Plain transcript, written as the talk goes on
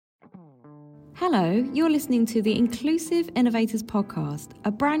Hello, you're listening to the Inclusive Innovators Podcast,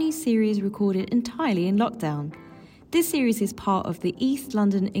 a brand new series recorded entirely in lockdown. This series is part of the East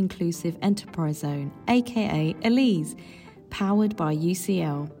London Inclusive Enterprise Zone, aka ELISE, powered by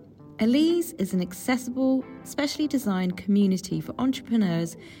UCL. ELISE is an accessible, specially designed community for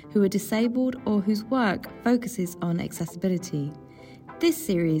entrepreneurs who are disabled or whose work focuses on accessibility. This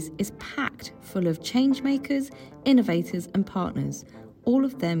series is packed full of change makers, innovators and partners, all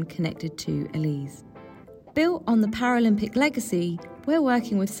of them connected to ELISE. Built on the Paralympic legacy, we're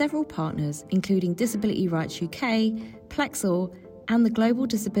working with several partners, including Disability Rights UK, Plexor, and the Global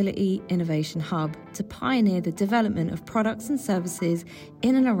Disability Innovation Hub, to pioneer the development of products and services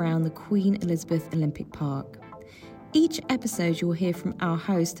in and around the Queen Elizabeth Olympic Park. Each episode you'll hear from our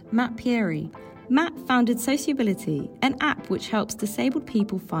host, Matt Pieri. Matt founded Sociability, an app which helps disabled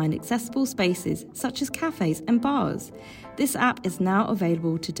people find accessible spaces such as cafes and bars. This app is now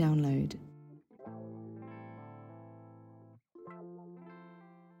available to download.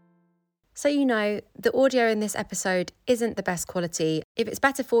 So you know, the audio in this episode isn't the best quality. If it's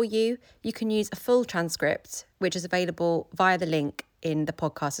better for you, you can use a full transcript, which is available via the link in the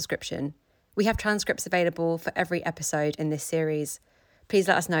podcast description. We have transcripts available for every episode in this series. Please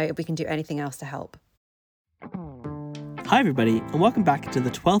let us know if we can do anything else to help. Hi everybody, and welcome back to the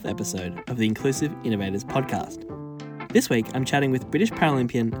 12th episode of the Inclusive Innovators Podcast. This week I'm chatting with British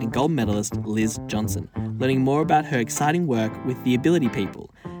Paralympian and gold medalist Liz Johnson, learning more about her exciting work with the Ability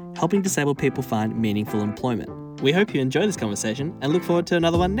People, helping disabled people find meaningful employment. We hope you enjoy this conversation and look forward to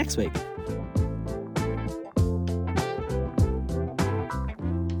another one next week.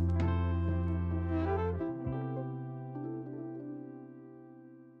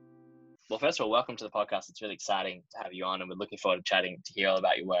 Well, first of all, welcome to the podcast. It's really exciting to have you on, and we're looking forward to chatting to hear all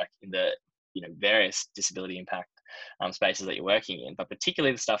about your work in the various disability impact spaces that you're working in, but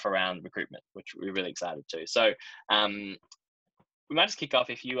particularly the stuff around recruitment, which we're really excited to. So we might just kick off.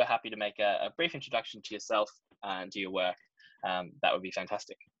 If you are happy to make a brief introduction to yourself and to your work, that would be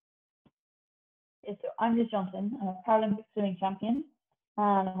fantastic. I'm Liz Johnson. I'm a Paralympic swimming champion,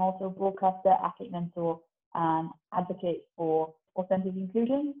 and I'm also a broadcaster, athlete mentor, and advocate for authentic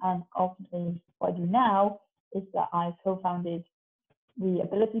inclusion. And ultimately, what I do now is that I've co-founded the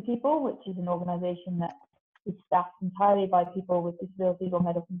Ability People, which is an organisation that is staffed entirely by people with disabilities or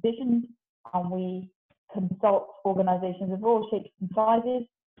medical conditions, and we consult organisations of all shapes and sizes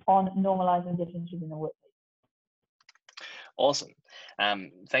on normalising differences in the workplace. Awesome.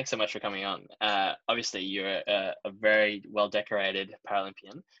 Thanks so much for coming on. Obviously, you're a very well-decorated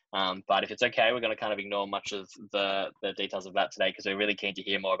Paralympian, but if it's okay, we're going to kind of ignore much of the details of that today, because we're really keen to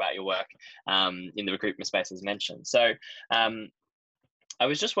hear more about your work in the recruitment space as mentioned. So I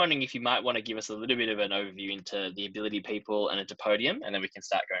was just wondering if you might want to give us a little bit of an overview into the Ability People and into Podium, and then we can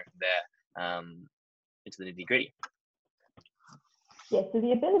start going from there into the nitty-gritty. Yeah, so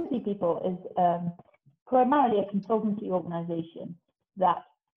the Ability People is primarily a consultancy organisation that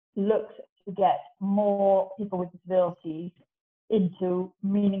looks to get more people with disabilities into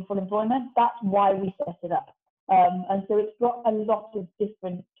meaningful employment. That's why we set it up. And so it's got a lot of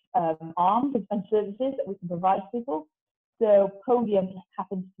different arms and services that we can provide to people. So Podium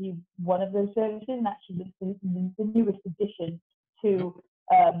happens to be one of those services, and actually the newest addition to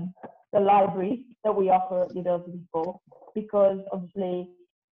the library that we offer at the Ability People, because obviously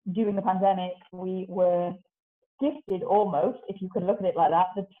during the pandemic we were gifted, almost, if you could look at it like that,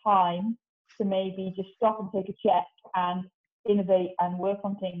 the time to maybe just stop and take a check and innovate and work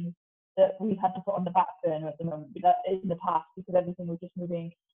on things that we had to put on the back burner at the moment, in the past, because everything was just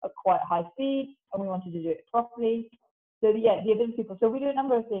moving at quite high speed and we wanted to do it properly. So yeah, the Ability People. So we do a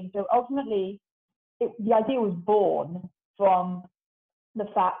number of things. So ultimately, the idea was born from the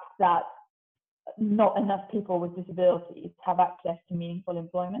fact that not enough people with disabilities have access to meaningful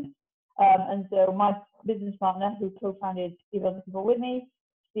employment. And so my business partner, who co-founded the Ability People with me,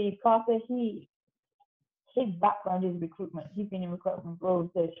 Steve Carter, his background is recruitment. He's been in recruitment for over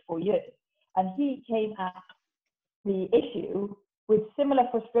 34 years. And he came at the issue with similar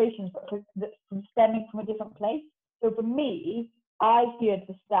frustrations, but from stemming from a different place. So for me, I feared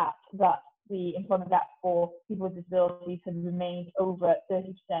the stat that the employment gap for people with disabilities had remained over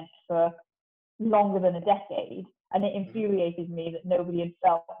 30% for longer than a decade, and it infuriated me that nobody had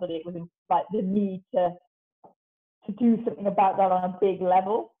felt that it was like the need to do something about that on a big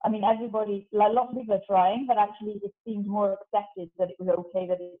level. I mean, everybody, like lots of people are trying, but actually it seems more accepted that it was okay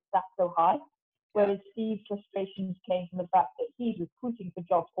that it sat so high. Whereas Steve's frustrations came from the fact that he's recruiting for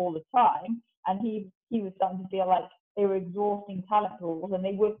jobs all the time, and he was starting to feel like they were exhausting talent pools and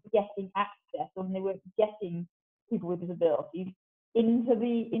they weren't getting access, and they weren't getting people with disabilities into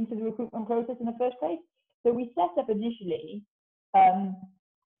the recruitment process in the first place. So we set up initially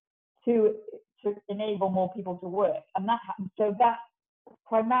to enable more people to work, and that happened. So that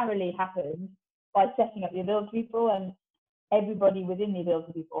primarily happened by setting up the ability people, and everybody within the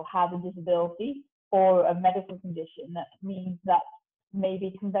ability people has a disability or a medical condition that means that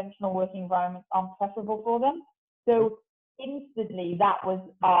maybe conventional working environments aren't preferable for them. So instantly, that was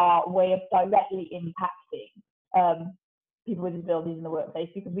our way of directly impacting people with disabilities in the workplace,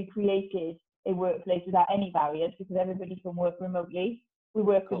 because we created a workplace without any barriers, because everybody can work remotely. We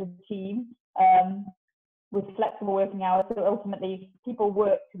work with a team with flexible working hours, so ultimately people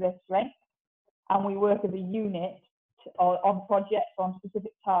work to their strengths, and we work as a unit on projects, on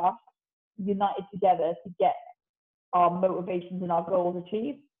specific tasks, united together to get our motivations and our goals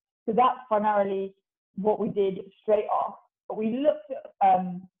achieved. So that's primarily what we did straight off. But we looked at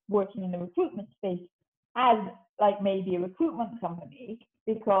working in the recruitment space as like maybe a recruitment company,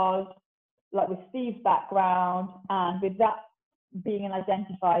 because like with Steve's background and with that being an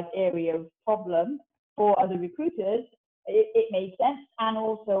identified area of problem for other recruiters, it made sense. And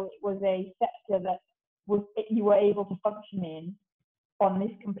also it was a sector that you were able to function in on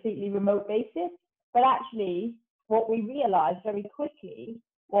this completely remote basis. But actually, what we realized very quickly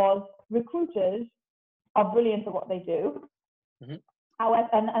was recruiters are brilliant at what they do. Mm-hmm. However,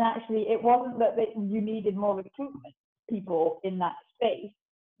 and actually, it wasn't that you needed more recruitment people in that space.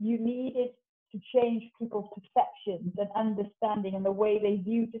 You needed to change people's perceptions and understanding and the way they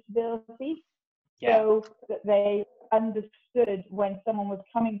view disabilities, so that they understood when someone was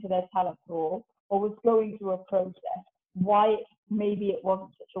coming to their talent pool or was going through a process, why maybe it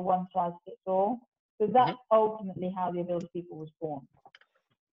wasn't such a one-size-fits-all. So that's ultimately how the ability people was born.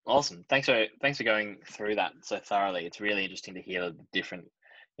 Awesome. Thanks for going through that so thoroughly. It's really interesting to hear the different,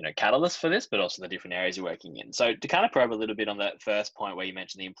 catalysts for this, but also the different areas you're working in. So to kind of probe a little bit on that first point where you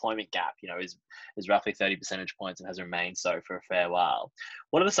mentioned the employment gap, is roughly 30 percentage points and has remained so for a fair while.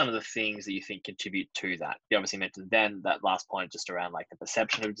 What are some of the things that you think contribute to that? You obviously mentioned then that last point just around like the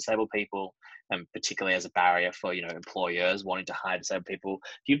perception of disabled people, and particularly as a barrier for, employers wanting to hire disabled people.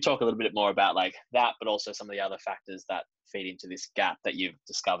 Can you talk a little bit more about like that, but also some of the other factors that feed into this gap that you've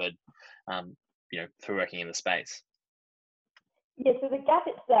discovered, through working in the space? Yeah, so the gap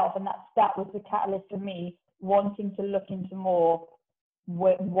itself, and that was the catalyst for me wanting to look into more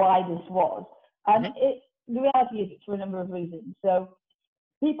why this was. And the reality is it's for a number of reasons. So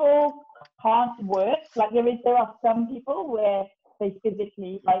people can't work. Like there are some people where they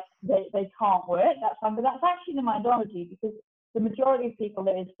physically, like they can't work. That's fine, but that's actually the minority, because the majority of people,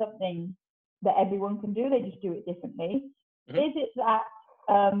 there is something that everyone can do. They just do it differently. Is it that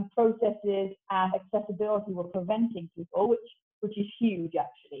processes and accessibility were preventing people, which is huge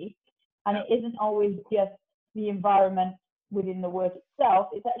actually, and it isn't always just the environment within the work itself,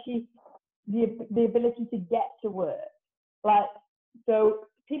 it's actually the ability to get to work. Like, so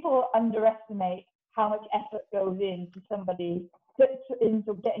people underestimate how much effort goes into somebody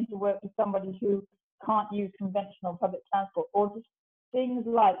into getting to work with somebody who can't use conventional public transport, or just things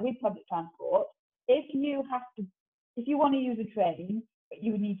like with public transport, if you want to use a train but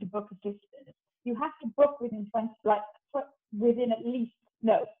you need to book assistance, you have to book within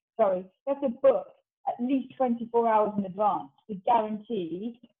you have to book at least 24 hours in advance to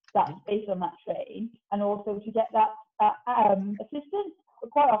guarantee that space on that train, and also to get that assistance.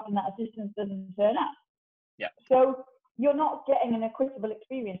 But quite often that assistance doesn't turn up. Yeah. So you're not getting an equitable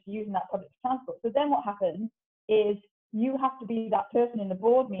experience using that public transport. So then what happens is you have to be that person in the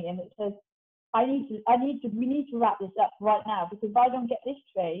board meeting that says, we need to wrap this up right now, because if I don't get this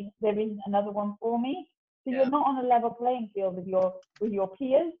train, there isn't another one for me. So you're not on a level playing field with your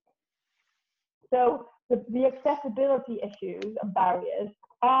peers. So the accessibility issues and barriers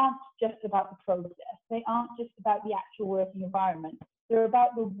aren't just about the process. They aren't just about the actual working environment. They're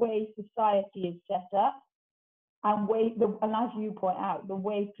about the way society is set up, and as you point out, the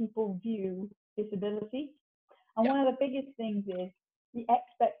way people view disability. And one of the biggest things is the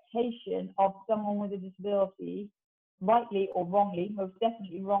expectation of someone with a disability, rightly or wrongly, most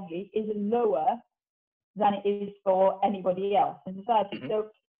definitely wrongly, is lower than it is for anybody else in society. So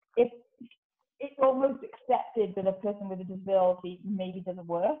if it's almost accepted that a person with a disability maybe doesn't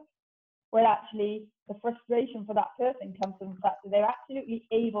work, well, actually, the frustration for that person comes from the fact that they're absolutely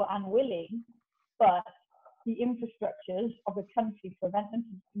able and willing, but the infrastructures of the country prevent them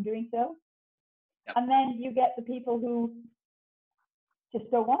from doing so. Yep. And then you get the people who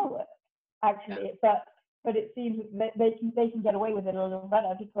just don't want to work, actually. But it seems that they can get away with it a little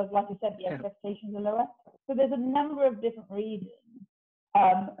better because, like I said, the expectations are lower. So there's a number of different reasons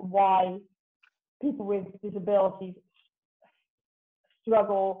why people with disabilities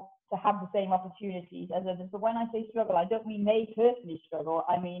struggle to have the same opportunities as others. But when I say struggle, I don't mean they personally struggle.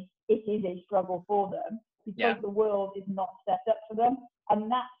 I mean, it is a struggle for them because the world is not set up for them. And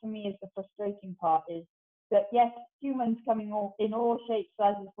that, for me, is the frustrating part, is that, yes, humans come in all shapes,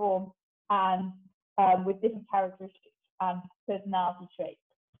 sizes, forms, and with different characteristics and personality traits.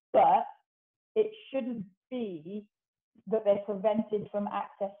 But it shouldn't be that they're prevented from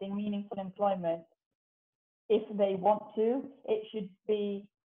accessing meaningful employment if they want to. It should be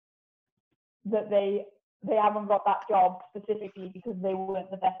that they haven't got that job specifically because they weren't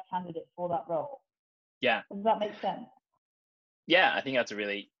the best candidate for that role. Yeah. Does that make sense? Yeah, I think that's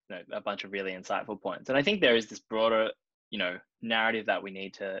a bunch of really insightful points. And I think there is this broader, narrative that we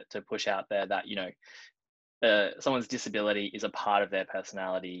need to push out there that, someone's disability is a part of their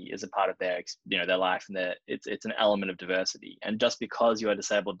personality, is a part of their, their life, and it's an element of diversity. And just because you are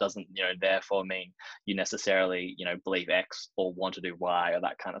disabled doesn't, therefore mean you necessarily, believe X or want to do Y or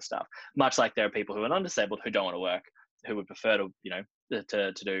that kind of stuff. Much like there are people who are non-disabled who don't want to work, who would prefer to,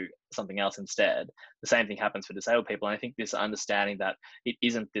 to do something else instead. The same thing happens for disabled people. And I think this understanding that it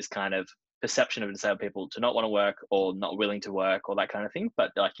isn't this kind of perception of disabled people to not want to work or not willing to work or that kind of thing,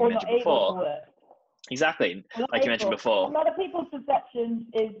 but like you mentioned before. Exactly. Like you mentioned before. A lot of people's perceptions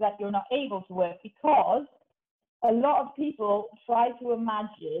is that you're not able to work because a lot of people try to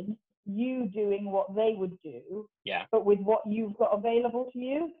imagine you doing what they would do, but with what you've got available to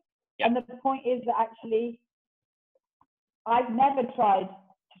you. Yeah. And the point is that actually, I've never tried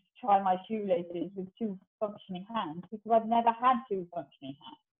to tie my shoelaces with two functioning hands because I've never had two functioning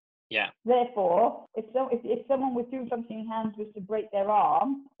hands. Yeah. Therefore, if someone with two functioning hands was to break their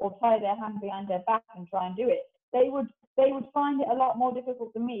arm or tie their hand behind their back and try and do it, they would find it a lot more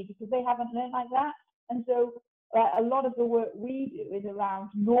difficult than me because they haven't learned like that. And so a lot of the work we do is around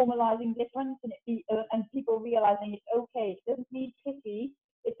normalizing difference and people realizing it's okay. It doesn't need pity.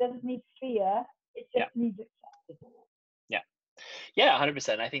 It doesn't need fear. It just needs acceptance. Yeah,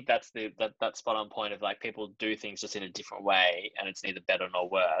 100%. I think that's that spot on point of like people do things just in a different way and it's neither better nor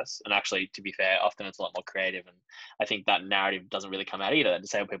worse. And actually, to be fair, often it's a lot more creative. And I think that narrative doesn't really come out either.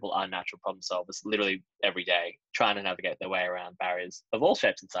 Disabled people are natural problem solvers literally every day, trying to navigate their way around barriers of all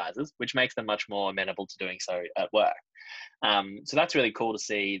shapes and sizes, which makes them much more amenable to doing so at work. So that's really cool to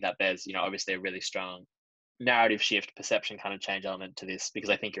see that there's, obviously a really strong narrative shift, perception kind of change element to this,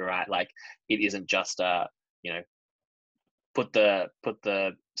 because I think you're right. Like it isn't just put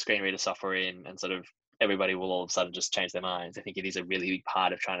the screen reader software in and sort of everybody will all of a sudden just change their minds. I think it is a really big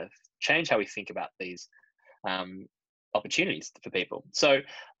part of trying to change how we think about these opportunities for people. So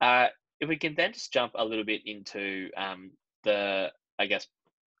if we can then just jump a little bit into the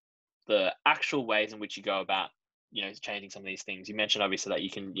actual ways in which you go about, changing some of these things. You mentioned obviously that you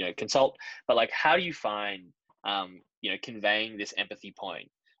can, consult, but like, how do you find, conveying this empathy point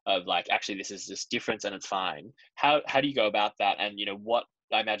of like, actually, this is just difference and it's fine. How do you go about that? And, what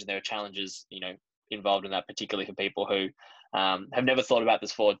I imagine there are challenges, involved in that, particularly for people who have never thought about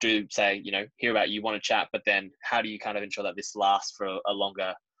this before, do say, hear about you, want to chat, but then how do you kind of ensure that this lasts for a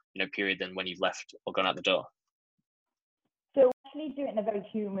longer, period than when you've left or gone out the door? So actually do it in a very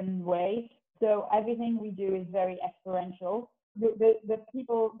human way. So everything we do is very experiential. The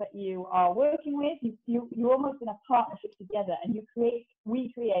people that you are working with, you're almost in a partnership together, and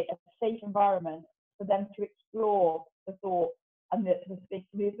we create a safe environment for them to explore the thoughts and the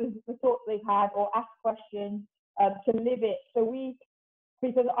thoughts they've had, or ask questions, to live it. So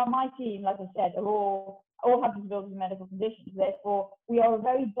because on my team, like I said, are all have disabilities and medical conditions. Therefore, we are a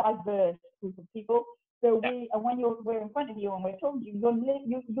very diverse group of people. So and when we're in front of you and we're talking to you,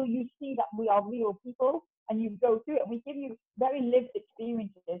 you see that we are real people, and you go through it. And we give you very lived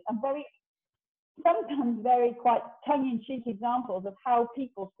experiences and sometimes very quite tongue-in-cheek examples of how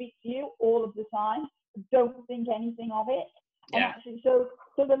people speak to you all of the time. Don't think anything of it. And actually, so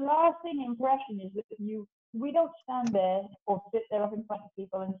the lasting impression is that we don't stand there or sit there up in front of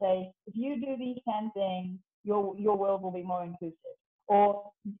people and say, if you do these 10 things, your world will be more inclusive.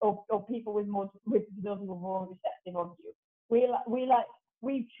 Or people with disabilities will be more receptive of you.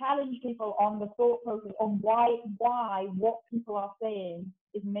 We challenge people on the thought process on why what people are saying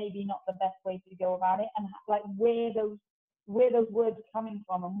is maybe not the best way to go about it, and like where those words are coming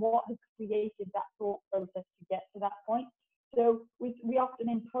from and what has created that thought process to get to that point. So we often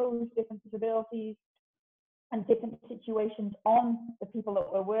impose different disabilities and different situations on the people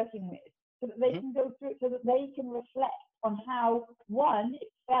that we're working with, so that they can go through it, so that they can reflect on how, one, it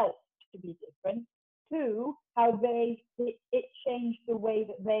felt to be different, two, how it changed the way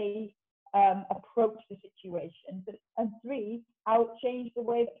that they approach the situation, and three, how it changed the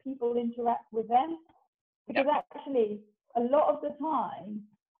way that people interact with them. Because actually, a lot of the time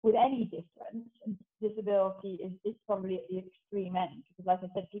with any difference, and disability is probably at the extreme end, because like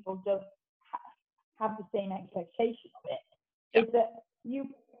I said, people don't have the same expectation of it, is that you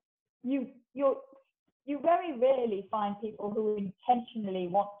very rarely find people who intentionally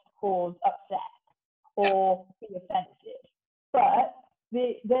want to cause upset or be offensive. But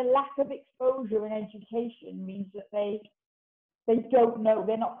the lack of exposure in education means that they don't know,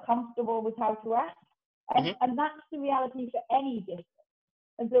 they're not comfortable with how to act. And that's the reality for any difference.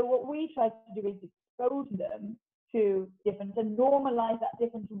 And so what we try to do is expose them to difference and normalize that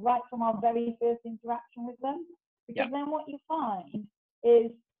difference right from our very first interaction with them. Because then what you find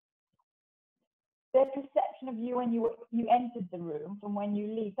is their perception of you when you entered the room from when you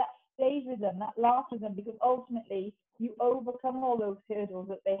leave, that stays with them, that lasts with them, because ultimately you overcome all those hurdles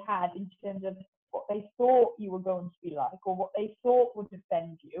that they had in terms of what they thought you were going to be like, or what they thought would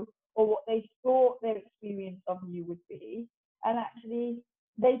offend you, or what they thought their experience of you would be. And actually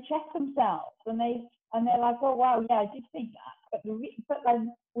they check themselves and they're like, oh wow, yeah, I did think that. But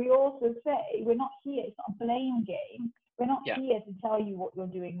then we also say, we're not here, it's not a blame game. We're not here to tell you what you're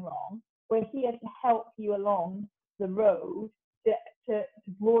doing wrong. We're here to help you along the road to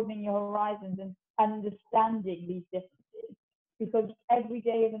broadening your horizons and understanding these differences. Because every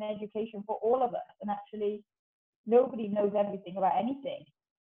day is an education for all of us. And actually, nobody knows everything about anything.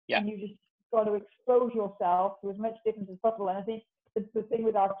 And you just got to expose yourself to as much difference as possible. And I think the thing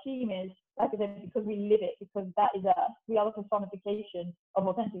with our team is, like I said, because we live it, because that is us, we are the personification of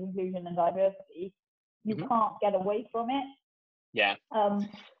authentic inclusion and diversity. You can't get away from it.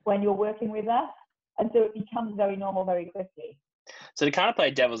 When you're working with us. And so it becomes very normal very quickly. So to kind of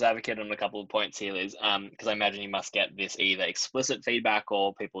play devil's advocate on a couple of points here, Liz, because I imagine you must get this either explicit feedback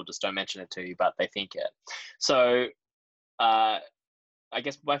or people just don't mention it to you, but they think it. So I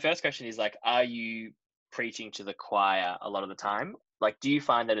guess my first question is, like, are you preaching to the choir a lot of the time? Like, do you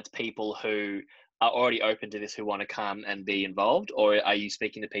find that it's people who are already open to this who want to come and be involved, or are you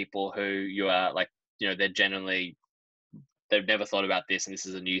speaking to people who you are like, you know, they're generally, they've never thought about this and this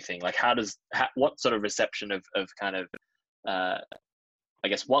is a new thing? Like, what sort of reception of kind of, I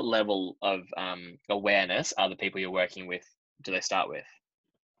guess, what level of awareness are the people you're working with, do they start with?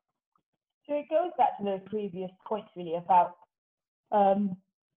 So it goes back to the previous points really about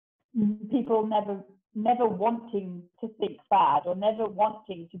people never wanting to think bad, or never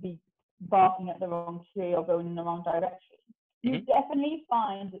wanting to be barking at the wrong tree or going in the wrong direction. You definitely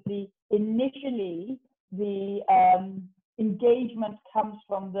find that initially the engagement comes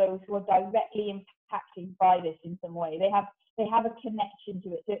from those who are directly impacted by this in some way. They have a connection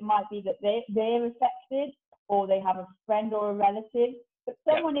to it. So it might be that they're affected, or they have a friend or a relative, but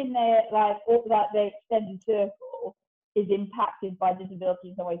someone in their their extended circle is impacted by disability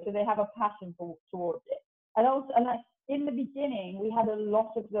in some way. So they have a passion towards it. And also, in the beginning, we had a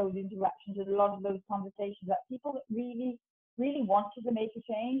lot of those interactions and a lot of those conversations that people that really, really wanted to make a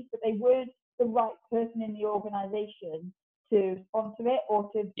change, but they weren't the right person in the organization to sponsor it or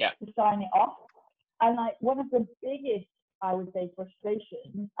to sign it off. And like, one of the biggest, I would say,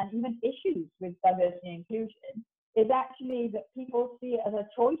 frustrations and even issues with diversity and inclusion is actually that people see it as a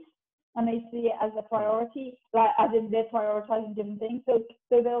choice, and they see it as a priority, like as in they're prioritizing different things. So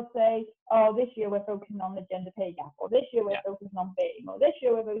they'll say, oh, this year we're focusing on the gender pay gap, or this year we're focusing on BAME, or this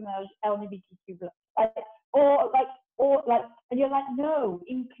year we're focusing on LGBTQ+, and you're like, no,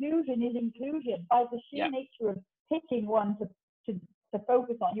 inclusion is inclusion. By the sheer nature of picking one to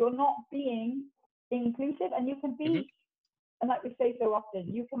focus on, you're not being inclusive. And you can be, and like we say so often,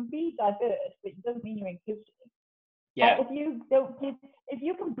 you can be diverse, but it doesn't mean you're inclusive. If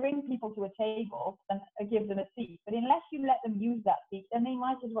you can bring people to a table and give them a seat, but unless you let them use that seat, then they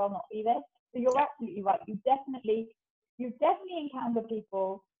might as well not be there. So you're absolutely right. You definitely encounter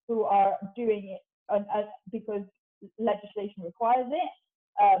people who are doing it because legislation requires it,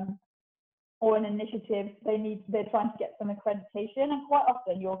 or an initiative. They're trying to get some accreditation, and quite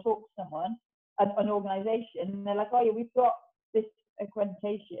often you'll talk to someone, an organization, and they're like, oh yeah, we've got this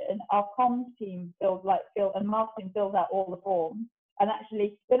accreditation. Our comms team and marketing fills out all the forms, and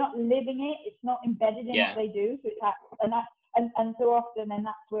actually they're not living it. It's not embedded in what they do. So and so often, then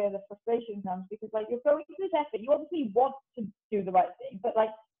that's where the frustration comes, because like, you're going through this effort, you obviously want to do the right thing, but like,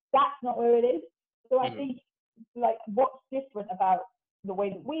 that's not where it is. So I think like, what's different about the way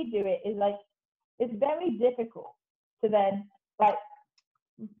that we do it is like, it's very difficult to then like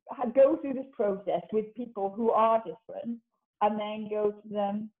go through this process with people who are different, and then go to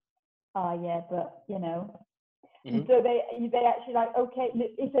them, but you know. And so they actually like, okay,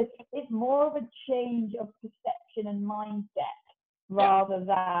 it's more of a change of perception and mindset rather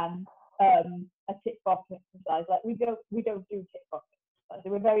than a tick box exercise. Like we don't do tick box exercise.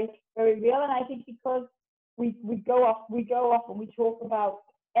 We're very, very real. And I think because we go off and we talk about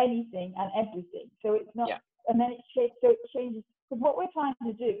anything and everything. So it's not, and then it changes. Because what we're trying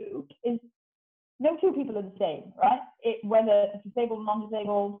to do is no two people are the same, right? Whether it's disabled,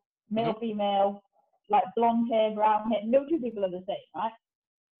 non-disabled, male, female, like blonde hair, brown hair, no two people are the same, right?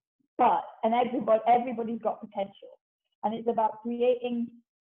 But, and everybody's got potential. And it's about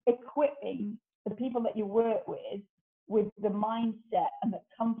equipping the people that you work with the mindset and the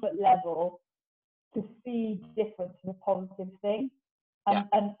comfort level to see difference as a positive thing,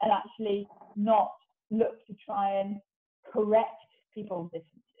 and actually not look to try and correct people's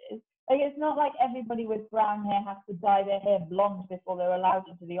differences. Like, it's not like everybody with brown hair has to dye their hair blonde before they're allowed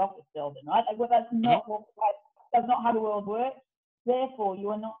into the office building, right? Like, well, that's not how the world works. Therefore, you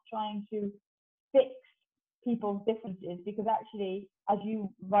are not trying to fix people's differences, because actually, as you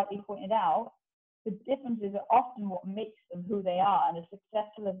rightly pointed out, the differences are often what makes them who they are and as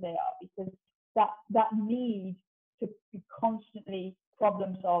successful as they are, because that need to be constantly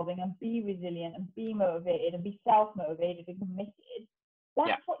problem solving and be resilient and be motivated and be self-motivated and committed,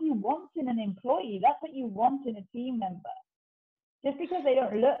 that's what you want in an employee. That's what you want in a team member. Just because they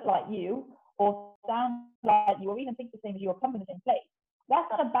don't look like you or sound like you or even think the same as you or come from the same place, that's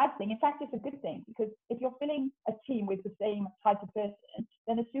not a bad thing. In fact, it's a good thing, because if you're filling a team with the same type of person,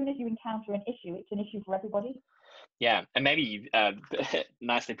 then as soon as you encounter an issue, it's an issue for everybody. Yeah, and maybe you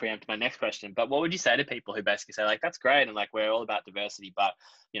nicely preempt my next question, but what would you say to people who basically say, like, that's great, and like, we're all about diversity, but,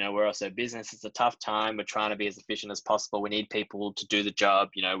 you know, we're also business, it's a tough time, we're trying to be as efficient as possible, we need people to do the job,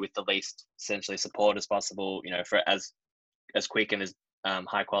 you know, with the least essentially support as possible, you know, for as quick and as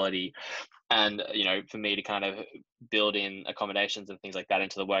high quality, and, you know, for me to kind of build in accommodations and things like that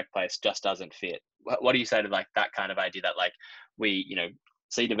into the workplace just doesn't fit. What do you say to like that kind of idea, that like we, you know,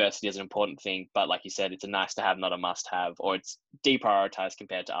 see diversity as an important thing, but like you said, it's a nice to have, not a must have, or it's deprioritized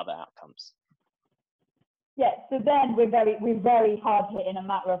compared to other outcomes? Yeah, so then we're very hard hitting a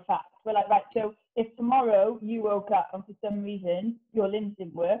matter of fact. We're like, right, so if tomorrow you woke up and for some reason your limbs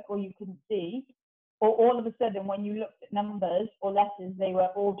didn't work or you couldn't see, or all of a sudden when you looked at numbers or letters, they were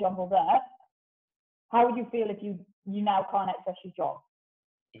all jumbled up, how would you feel if you now can't access your job?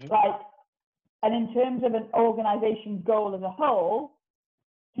 Like, and in terms of an organization goal as a whole,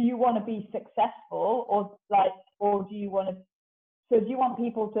 do you want to be successful, or do you want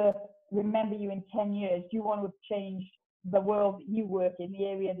people to remember you in 10 years? Do you want to have changed the world that you work in, the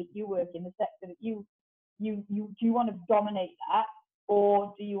area that you work in, the sector that do you want to dominate that,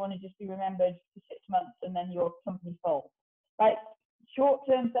 or do you want to just be remembered for 6 months and then your company falls? Like,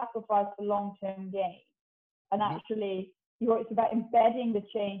 short-term sacrifice for long-term gain. And actually, it's about embedding the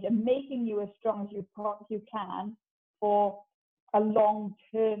change and making you as strong as you can for a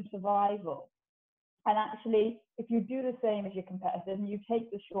long-term survival. And actually, if you do the same as your competitors and you take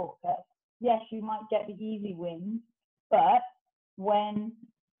the shortcut, yes, you might get the easy wins, but when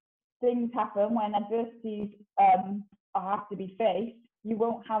things happen, when adversities have to be faced, you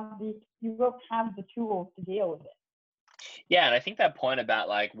won't have the tools to deal with it. Yeah, and I think that point about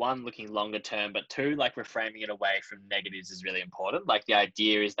like, one, looking longer term, but two, like reframing it away from negatives is really important. Like, the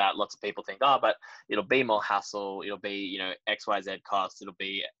idea is that lots of people think, oh, but it'll be more hassle, it'll be, you know, XYZ costs, it'll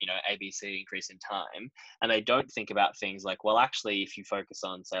be, you know, ABC increase in time. And they don't think about things like, well, actually, if you focus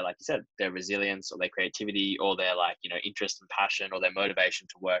on, say, like you said, their resilience or their creativity or their, like, you know, interest and passion or their motivation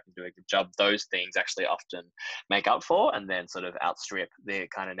to work and do a good job, those things actually often make up for and then sort of outstrip their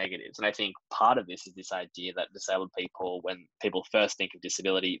kind of negatives. And I think part of this is this idea that disabled people, when people first think of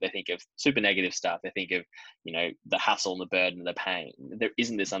disability, they think of super negative stuff. They think of, you know, the hassle and the burden and the pain. There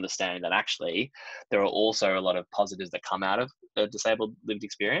isn't this understanding that actually there are also a lot of positives that come out of a disabled lived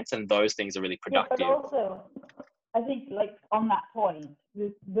experience, and those things are really productive. Yeah, but also, I think, like, on that point,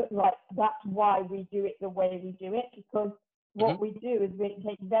 like, that's why we do it the way we do it, because what we do is we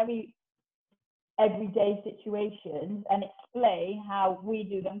take very everyday situations and explain how we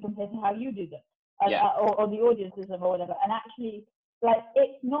do them compared to how you do them. Or the audience system or whatever, and actually, like,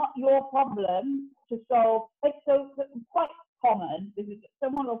 it's not your problem to solve. Like, so quite common is that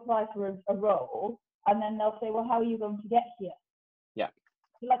someone will apply for a role and then they'll say, well, how are you going to get here? Yeah.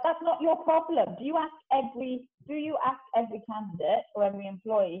 Like, that's not your problem. Do you ask every candidate or every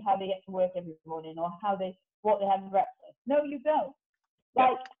employee how they get to work every morning, or what they have for breakfast? No, you don't.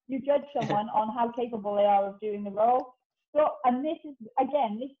 Like, you judge someone on how capable they are of doing the role. So, and this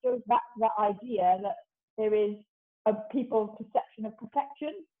goes back to that idea that there is a people's perception of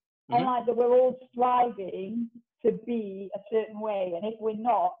perfection, and like that we're all striving to be a certain way, and if we're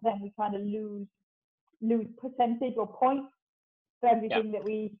not, then we kind of lose percentage or points for everything that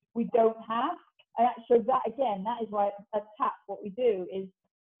we don't have. And so that, again, that is why at TAP what we do is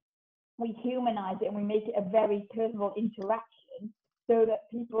we humanize it and we make it a very personal interaction so that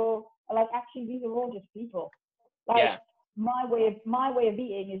people are like, actually, these are all just people. Like my way of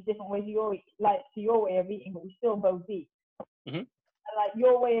eating is different ways to your way of eating, but we still both eat. Mm-hmm. Like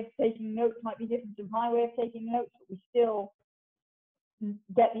your way of taking notes might be different to my way of taking notes, but we still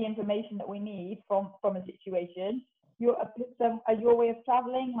get the information that we need from a situation. Your way of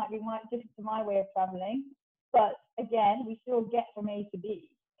traveling might be different to my way of traveling, but again, we still get from A to B.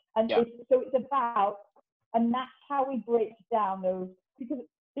 And so it's about, and that's how we break down those, because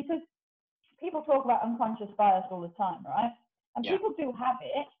people talk about unconscious bias all the time, right? And people do have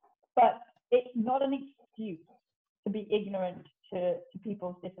it, but it's not an excuse to be ignorant to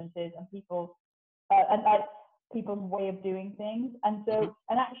people's differences and people's way of doing things. And so,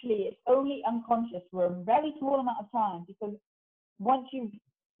 and actually, it's only unconscious for a very small amount of time, because once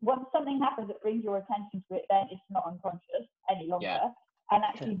something happens that brings your attention to it, then it's not unconscious any longer. Yeah. And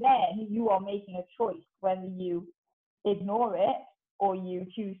actually, then you are making a choice whether you ignore it or you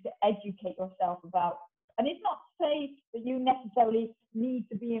choose to educate yourself about. And it's not to say that you necessarily need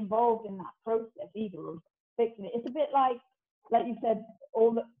to be involved in that process either of fixing it. It's a bit like you said,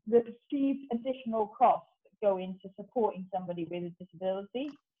 all the perceived additional costs that go into supporting somebody with a disability.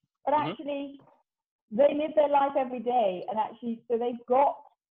 But actually, they live their life every day, and actually, so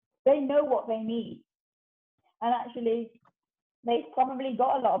they know what they need. And actually, they've probably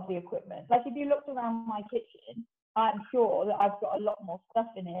got a lot of the equipment. Like if you looked around my kitchen, I'm sure that I've got a lot more stuff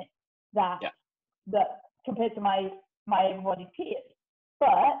in it that compared to my able-bodied peers. But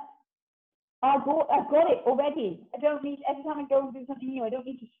I've got it already. I don't need, every time I go and do something new, I don't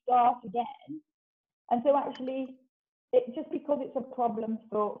need to start again. And so actually, just because it's a problem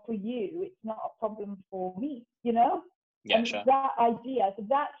for you, it's not a problem for me, you know? Yeah, and sure. That idea, so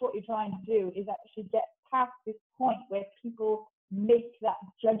that's what you're trying to do, is actually get past this point where people make that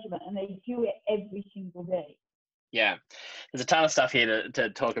judgment and they do it every single day. Yeah, there's a ton of stuff here to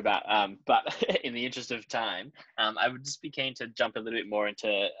talk about, but in the interest of time, I would just be keen to jump a little bit more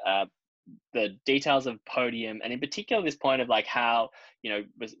into the details of Podium, and in particular this point of like how,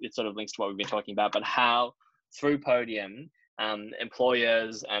 it sort of links to what we've been talking about, but how through Podium,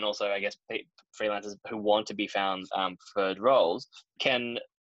 employers and also I guess freelancers who want to be found preferred roles can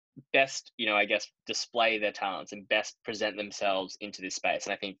best, I guess, display their talents and best present themselves into this space.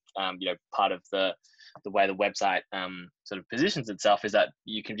 And I think, part of the way the website sort of positions itself is that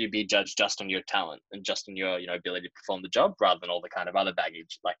you can be judged just on your talent and just on your, ability to perform the job, rather than all the kind of other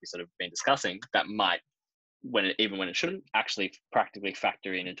baggage, like we sort of been discussing, that might, even when it shouldn't, actually practically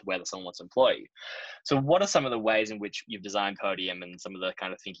factor into whether someone wants to employ you. So what are some of the ways in which you've designed Podium and some of the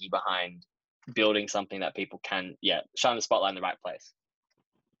kind of thinking behind building something that people can, shine the spotlight in the right place?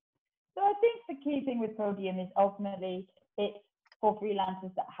 So I think the key thing with Podium is ultimately it's for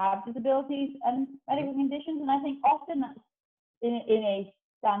freelancers that have disabilities and medical conditions. And I think often that's in a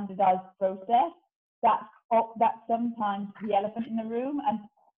standardized process, that's sometimes the elephant in the room, and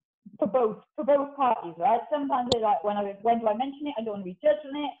for both parties, right? Sometimes they're like, when do I mention it? I don't want to be judged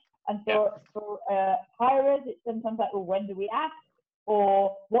on it. And for hirers, it's sometimes like, well, when do we ask?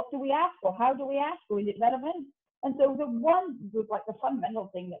 Or what do we ask? Or how do we ask? Or is it relevant? And so the fundamental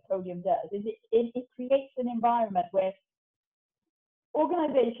thing that Podium does is it creates an environment where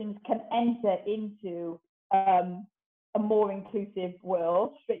organizations can enter into a more inclusive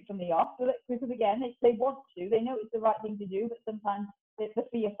world straight from the off. So because again, they want to, they know it's the right thing to do, but sometimes the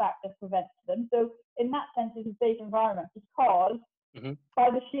fear factor prevents them. So in that sense, it's a safe environment, because by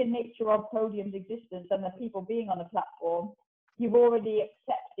the sheer nature of Podium's existence and the people being on the platform, you've already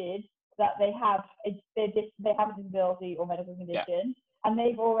accepted that they have a disability or medical condition, and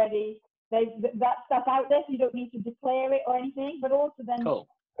they've that stuff out there, so you don't need to declare it or anything. But also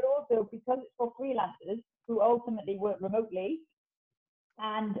because it's for freelancers who ultimately work remotely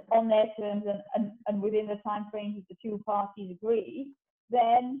and on their terms and within the time frames that the two parties agree,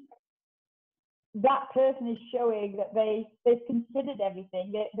 then that person is showing that they've considered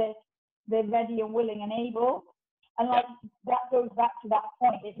everything. They're ready and willing and able. And that goes back to that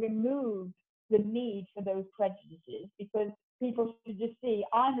point. It removes the need for those prejudices, because people should just see,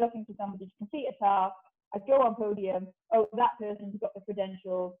 I'm looking for somebody to complete a task. I go on Podium. Oh, that person's got the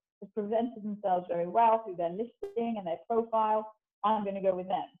credentials, has presented themselves very well through their listing and their profile. I'm going to go with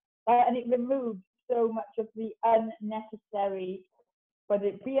them. And it removes so much of the unnecessary, whether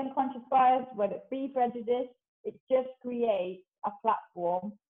it be unconscious bias, whether it be prejudice. It just creates a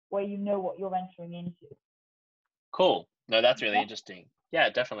platform where you know what you're entering into. Cool. No, that's really interesting. Yeah,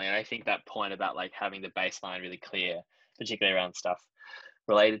 definitely. And I think that point about like having the baseline really clear, particularly around stuff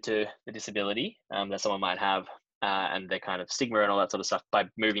related to the disability that someone might have, and their kind of stigma and all that sort of stuff, by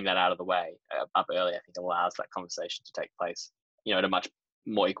moving that out of the way up early, I think allows that conversation to take place, at a much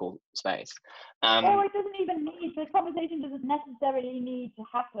more equal space. Or it doesn't even need, the conversation doesn't necessarily need to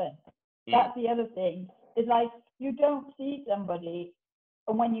happen. That's the other thing. It's like, you don't see somebody,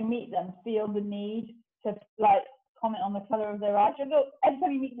 and when you meet them, feel the need to like comment on the color of their eyes. You go, every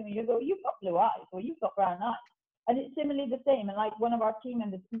time you meet them, you go, you've got blue eyes, or you've got brown eyes. And it's similarly the same. And like one of our team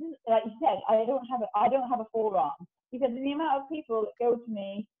members, like he said, I don't have a forearm. He said, the amount of people that go to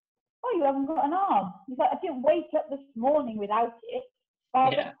me, oh, you haven't got an arm. He's like, I didn't wake up this morning without it.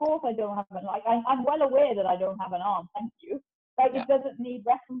 Of course I don't have it. Like, I'm well aware that I don't have an arm. Thank you. Like, it doesn't need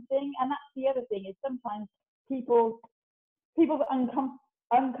referencing. And that's the other thing, is sometimes people's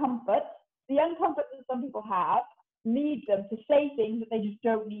uncomfort, the uncomfort that some people have, lead them to say things that they just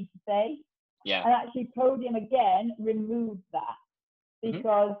don't need to say. Yeah. And actually, Podium again removes that,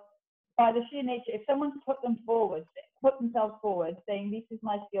 because by the sheer nature, if someone's put themselves forward, saying this is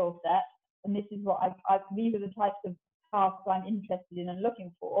my skill set and this is what these are the types of tasks I'm interested in and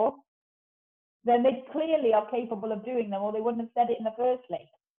looking for, then they clearly are capable of doing them, or they wouldn't have said it in the first place.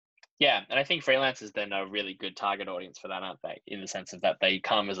 Yeah, and I think freelancers then are a really good target audience for that, aren't they? In the sense of that they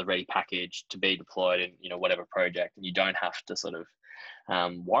come as a ready package to be deployed in whatever project, and you don't have to sort of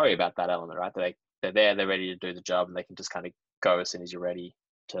worry about that element, right? They're there, they're ready to do the job, and they can just kind of go as soon as you're ready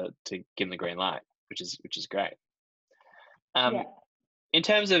to give them the green light, which is great. In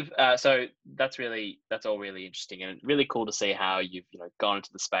terms of so that's all really interesting, and really cool to see how you've gone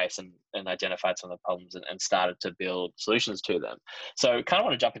into the space and identified some of the problems and started to build solutions to them. So kind of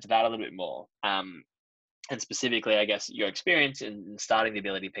want to jump into that a little bit more, and specifically, I guess, your experience in starting the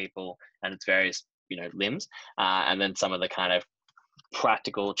Ability People and its various limbs, and then some of the kind of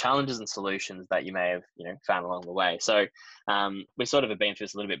practical challenges and solutions that you may have found along the way. So we sort of have been through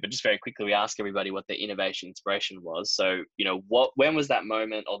this a little bit, but just very quickly, we ask everybody what their innovation inspiration was. So when was that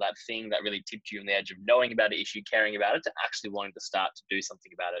moment or that thing that really tipped you on the edge of knowing about an issue, caring about it, to actually wanting to start to do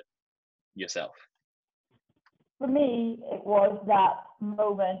something about it yourself? For me, it was that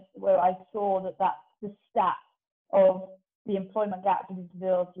moment where I saw that the stat of the employment gap for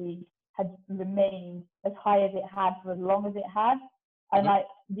disability had remained as high as it had for as long as it had. And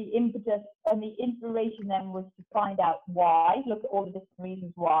the impetus and the inspiration then was to find out why, look at all the different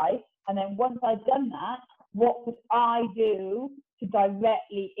reasons why. And then once I'd done that, what could I do to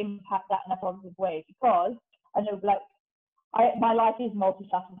directly impact that in a positive way? Because I know, my life is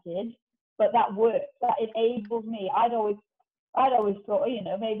multifaceted, but that works. That enables me. I'd always thought,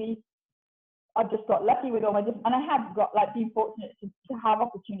 maybe I've just got lucky with all my different, and I have got been fortunate to have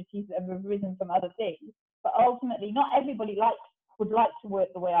opportunities that have arisen from other things. But ultimately, not everybody would like to work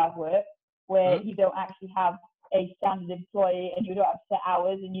the way I work, where you don't actually have a standard employee and you don't have set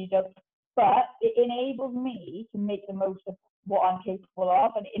hours and you don't. But it enables me to make the most of what I'm capable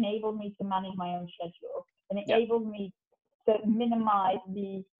of, and it enables me to manage my own schedule, and it enables me to minimize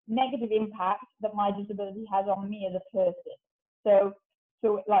the negative impact that my disability has on me as a person.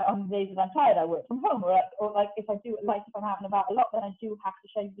 So like on the days that I'm tired, I work from home, or if I do, if I'm out and about a lot, then I do have to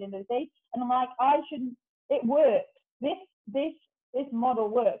schedule in those days. And I'm like, it works. This model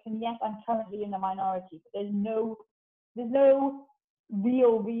works. And yes, I'm currently in the minority, but there's no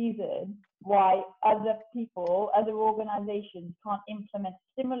real reason why other people, other organizations can't implement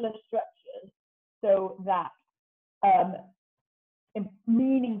similar structures so that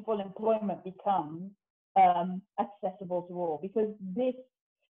meaningful employment becomes accessible to all. Because this,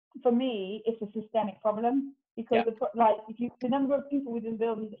 for me, it's a systemic problem. Because the number of people with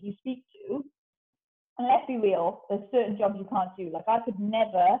disabilities that you speak to, and let's be real, there's certain jobs you can't do. I could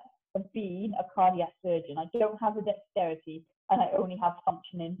never have been a cardiac surgeon. I don't have the dexterity, and I only have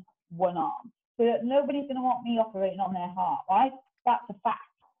functioning one arm. So nobody's going to want me operating on their heart, right? That's a fact.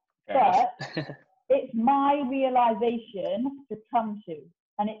 But it's my realization to come to,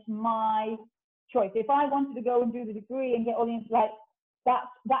 and it's my choice. If I wanted to go and do the degree and get all the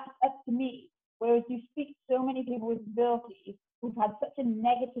that's up to me. Whereas you speak to so many people with disabilities who've had such a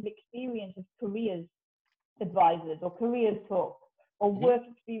negative experience of careers advisors or careers talk or work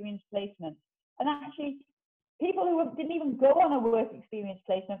experience placement, and actually people who didn't even go on a work experience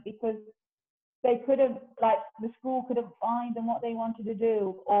placement because they could have, the school could have find them what they wanted to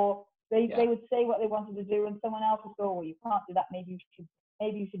do, or they would say what they wanted to do, and someone else would go, well, you can't do that, maybe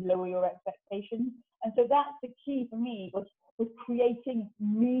you should lower your expectations. And so that's the key for me, was creating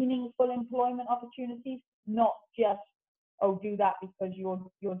meaningful employment opportunities, not just do that because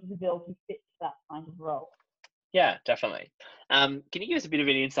your disability fits that kind of role. Yeah, definitely. Can you give us a bit of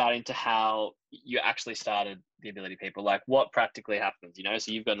an insight into how you actually started the Ability People? Like what practically happens,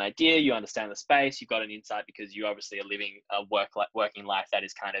 So you've got an idea, you understand the space, you've got an insight because you obviously are living a working life that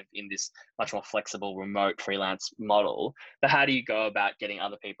is kind of in this much more flexible, remote freelance model. But how do you go about getting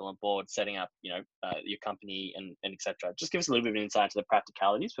other people on board, setting up, your company and etc. Just give us a little bit of an insight into the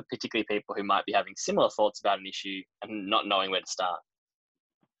practicalities for particularly people who might be having similar thoughts about an issue and not knowing where to start.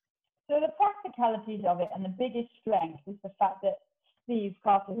 So the practicalities of it and the biggest strength is the fact that Steve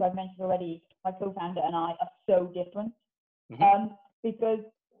Carter, who I've mentioned already, my co-founder, and I are so different. Because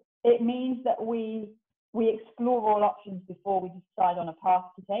it means that we explore all options before we decide on a path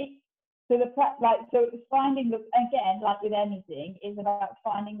to take. So so it's finding again, like with anything, is about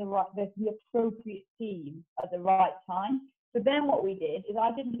finding the appropriate team at the right time. So then what we did is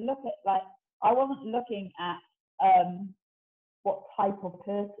I wasn't looking at what type of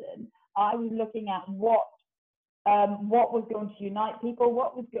person. I was looking at what was going to unite people,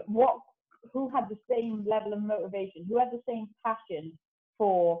 who had the same level of motivation, who had the same passion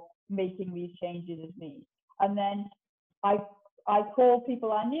for making these changes as me. And then I called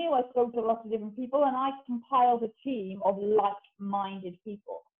people I knew, I spoke to lots of different people, and I compiled a team of like-minded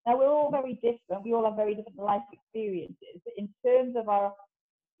people. Now, we're all very different. We all have very different life experiences. But in terms of our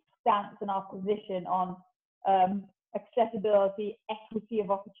stance and our position on accessibility, equity of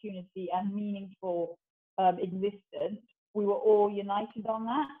opportunity, and meaningful existence, we were all united on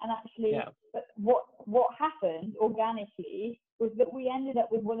that. And actually, what happened organically was that we ended up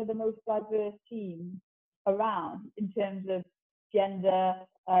with one of the most diverse teams around in terms of gender,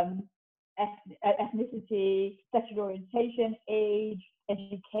 ethnicity, sexual orientation, age,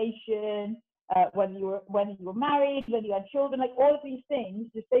 education, whether you were married, whether you had children, like all of these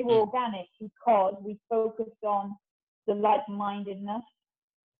things, just they were organic because we focused on the like-mindedness.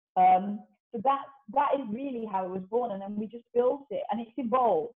 So that is really how it was born, and then we just built it, and it's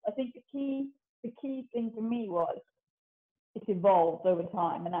evolved. I think the key thing for me was it's evolved over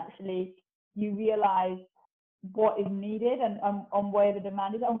time, and actually you realize what is needed and on where the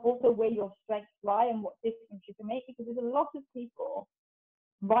demand is, and also where your strengths lie and what difference you can make, because there's a lot of people,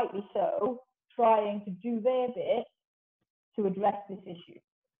 rightly so, trying to do their bit to address this issue.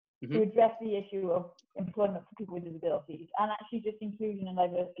 To address the issue of employment for people with disabilities, and actually just inclusion and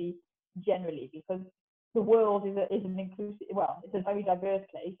diversity generally, because the world is an inclusive, it's a very diverse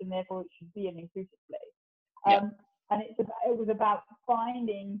place, and therefore it should be an inclusive place. And it was about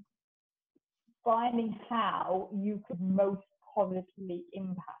finding how you could most positively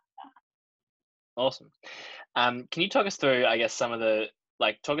impact that. Awesome. Can you talk us through, I guess, talk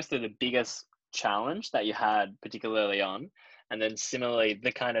us through the biggest challenge that you had particularly on, and then similarly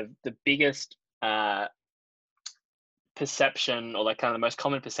the biggest perception, or the most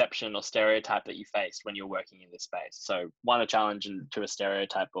common perception or stereotype that you faced when you're working in this space? So one, a challenge, and two, a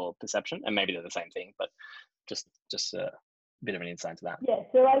stereotype or perception, and maybe they're the same thing, but just a bit of an insight to that. Yeah,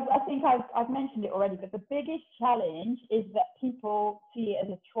 so I think I've mentioned it already, but the biggest challenge is that people see it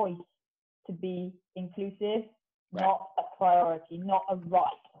as a choice to be inclusive, not a priority, not a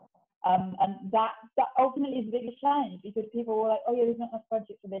right. And that ultimately is the biggest challenge, because people were like, oh yeah, there's not much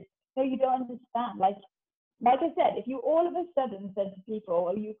budget for this. No, you don't understand. Like I said, if you all of a sudden said to people,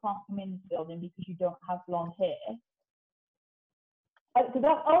 oh, you can't come in this building because you don't have blonde hair, because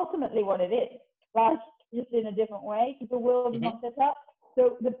that's ultimately what it is, right? Just in a different way, because the world is not set up.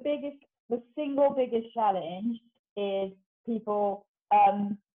 So the single biggest challenge is people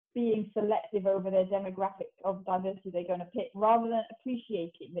being selective over their demographic of diversity they're going to pick, rather than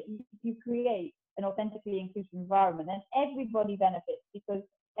appreciating that if you create an authentically inclusive environment, then everybody benefits, because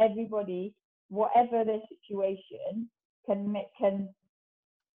everybody, whatever their situation, can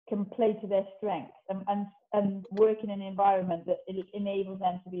play to their strengths and work in an environment that enables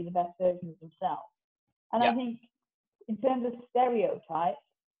them to be the best version of themselves. And I think in terms of stereotypes,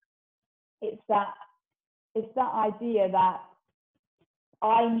 it's that idea that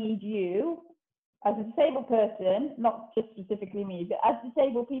I need you as a disabled person, not just specifically me, but as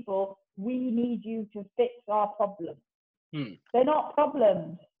disabled people, we need you to fix our problems. They're not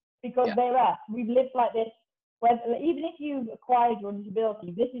problems, because they're us. We've lived like this. Even if you've acquired your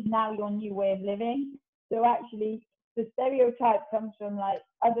disability, this is now your new way of living. So actually, the stereotype comes from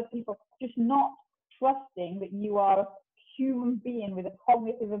other people just not trusting that you are a human being with a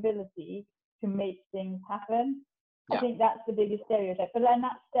cognitive ability to make things happen. I think that's the biggest stereotype. But then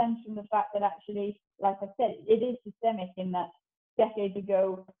that stems from the fact that actually, like I said, it is systemic, in that decades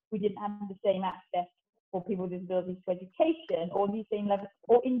ago, we didn't have the same access for people with disabilities to education, or the same level,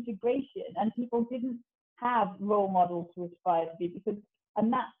 or integration, and people didn't have role models to aspire to be,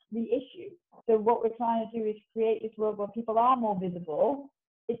 and that's the issue. So what we're trying to do is create this world where people are more visible.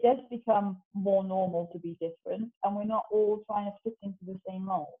 It does become more normal to be different, and we're not all trying to fit into the same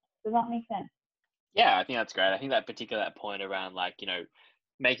mold. Does that make sense? Yeah, I think that's great. I think that point around, like,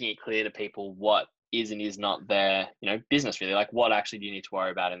 making it clear to people what is and is not their, business, really. Like, what actually do you need to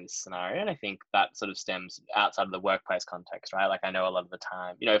worry about in this scenario? And I think that sort of stems outside of the workplace context, right? Like, I know a lot of the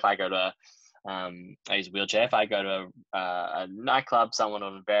time, if I go to I use a wheelchair. If I go to a nightclub, someone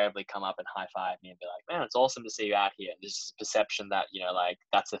will invariably come up and high five me and be like, "Man, it's awesome to see you out here." There's this perception that, like,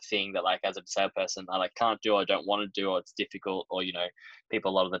 that's a thing that, like, as a disabled person, I like can't do or don't want to do, or it's difficult, or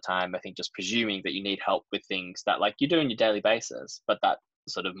people a lot of the time, I think, just presuming that you need help with things that, like, you do on your daily basis, but that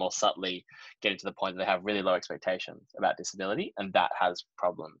sort of more subtly getting to the point that they have really low expectations about disability, and that has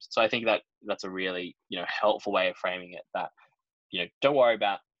problems. So I think that that's a really helpful way of framing it, that don't worry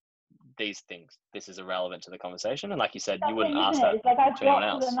about these things. This is irrelevant to the conversation. And like you said, you wouldn't ask that it's like I've to anyone got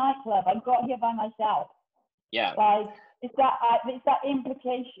else. to the nightclub. I've got here by myself. Yeah. Like it's that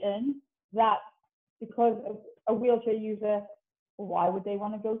implication that because of a wheelchair user, why would they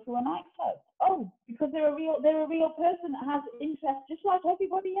want to go to a nightclub? Oh, because they're a real person that has interests just like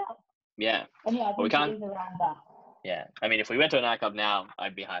everybody else. Yeah. And yeah, I think it is around that. Yeah. I mean, if we went to a nightclub now,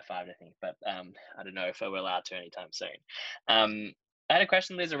 I'd be high-fived, I think. But I don't know if we're allowed to anytime soon. I had a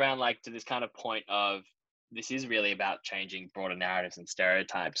question, Liz, around, like, to this kind of point of, this is really about changing broader narratives and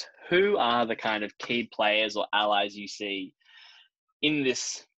stereotypes. Who are the kind of key players or allies you see in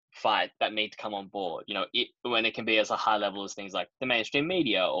this fight that need to come on board? When it can be as a high level as things like the mainstream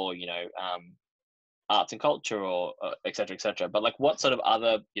media, or arts and culture, or et cetera, but, like, what sort of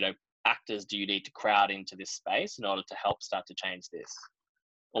other actors do you need to crowd into this space in order to help start to change this,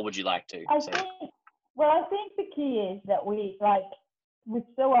 or would you like to? I think the key is that we, like, with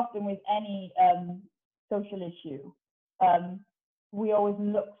so often with any social issue, we always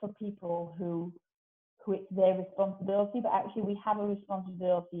look for people who it's their responsibility, but actually we have a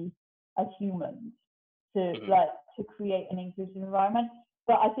responsibility as humans to to create an inclusive environment.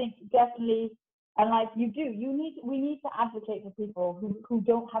 But I think definitely, and like we need to advocate for people who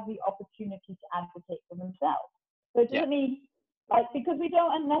don't have the opportunity to advocate for themselves. So it doesn't mean, like, because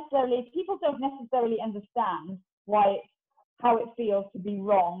people don't necessarily understand how it feels to be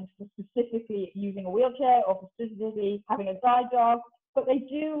wronged for specifically using a wheelchair or for specifically having a guide dog, but they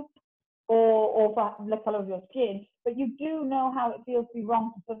do, or for the color of your skin, but you do know how it feels to be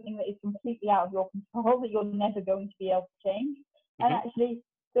wronged for something that is completely out of your control, that you're never going to be able to change. And actually,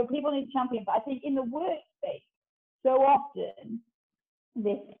 so people need to champion. But I think in the workspace, so often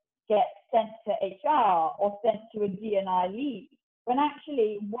this gets sent to HR or sent to a D&I lead, when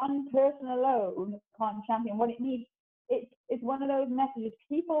actually one person alone can't champion what it needs. It's one of those messages.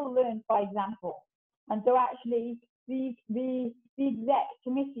 People learn by example. And so actually the exec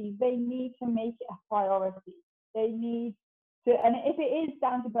committees, they need to make it a priority. They need to, and if it is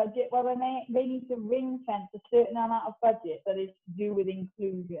down to budget, well, then they need to ring fence a certain amount of budget that is to do with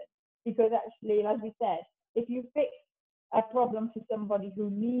inclusion. Because actually, like we said, if you fix a problem for somebody who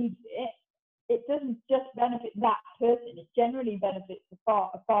needs it, it doesn't just benefit that person. It generally benefits a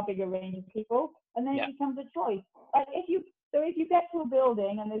far bigger range of people, and then it becomes a choice. Like if you get to a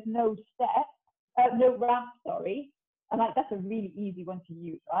building and there's no ramp, and like that's a really easy one to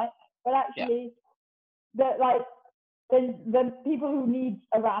use, right? But actually, the people who need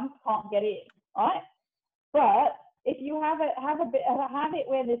a ramp can't get in, right? But if you have it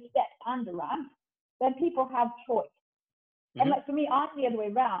where there's steps and a ramp, then people have choice. And like for me, I'm the other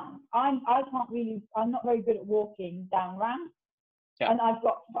way around. I'm not very good at walking down ramps. Yeah. And I've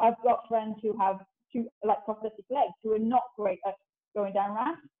got friends who have two prosthetic legs who are not great at going down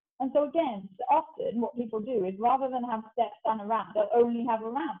ramps. And so again, often what people do is rather than have steps and a ramp, they'll only have a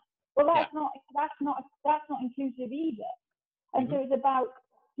ramp. Well, that's not inclusive either. And so it's about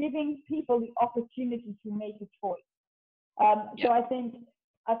giving people the opportunity to make a choice. So I think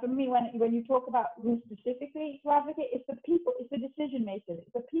for me, when you talk about who specifically to advocate, it's the people, it's the decision makers,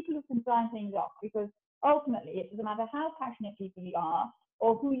 it's the people who can sign things off, because ultimately it doesn't matter how passionate people you are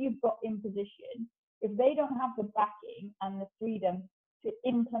or who you've got in position, if they don't have the backing and the freedom to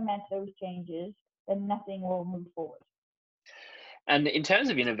implement those changes, then nothing will move forward. And in terms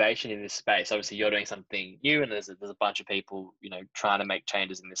of innovation in this space, obviously you're doing something new, and there's a bunch of people, trying to make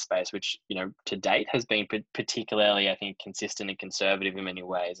changes in this space, which, to date has been particularly, I think, consistent and conservative in many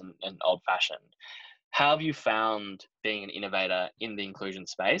ways, and old-fashioned. How have you found being an innovator in the inclusion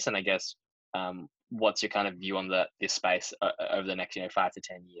space? And I guess, what's your kind of view on this space over the next, 5 to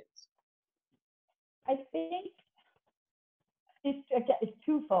 10 years? I think it's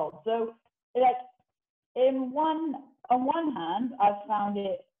twofold. So, like, on one hand, I've found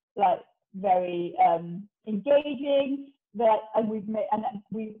it like very engaging. And we've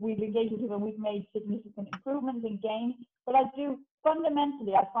engaged with people, and we've made significant improvements and gains. But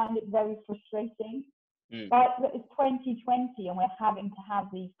fundamentally, I find it very frustrating. But it's 2020, and we're having to have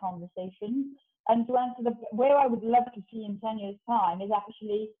these conversations. And to answer where I would love to see in 10 years' time is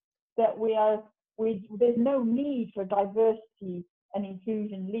actually that there's no need for diversity and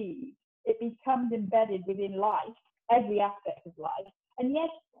inclusion lead. It becomes embedded within life, every aspect of life. And yes,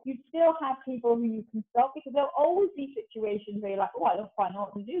 you still have people who you consult, because there'll always be situations where you're like, oh, I don't quite know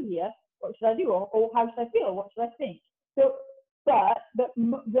what to do here. What should I do? Or how should I feel? What should I think? So, but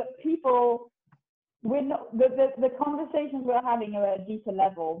the people, we're not, the conversations we're having are at a deeper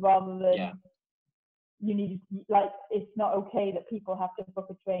level, rather than you need, like, it's not okay that people have to book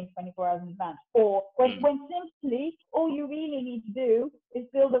a train 24 hours in advance. Or when simply all you really need to do is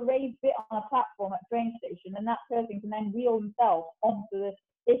build a raised bit on a platform at a train station, and that person can then wheel themselves onto the,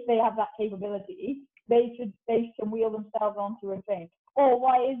 if they have that capability, they can wheel themselves onto a train. Or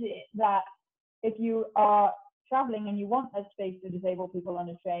why is it that if you are traveling and you want a space for disabled people on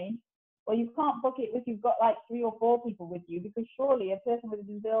a train, well, you can't book it if you've got like 3 or 4 people with you, because surely a person with a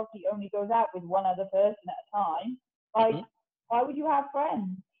disability only goes out with one other person at a time. Like, why would you have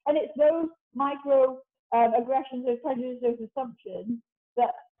friends? And it's those micro aggressions, those prejudices, those assumptions that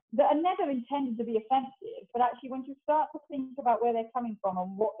are never intended to be offensive, but actually when you start to think about where they're coming from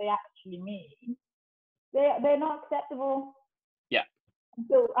and what they actually mean, they're not acceptable. Yeah.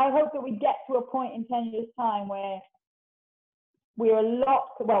 So I hope that we get to a point in 10 years' time where we're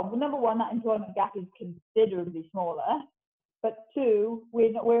number one, that employment gap is considerably smaller, but 2,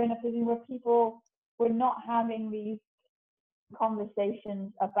 we're in a position where we're not having these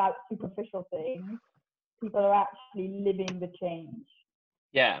conversations about superficial things. People are actually living the change.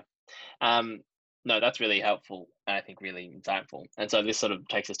 Yeah. No, that's really helpful, and I think really insightful. And so this sort of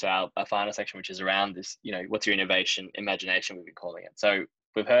takes us to our final section, which is around this, what's your innovation, imagination, we've been calling it. So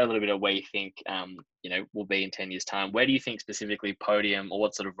we've heard a little bit of where you think, will be in 10 years' time. Where do you think specifically Podium, or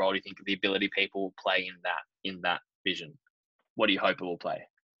what sort of role do you think the ability people will play in that vision? What do you hope it will play?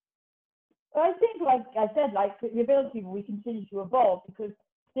 Well, I think, like I said, like the ability we continue to evolve, because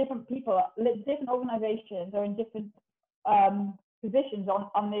different people, different organizations are in different positions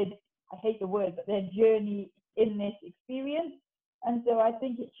on their, I hate the word, but their journey in this experience. And so I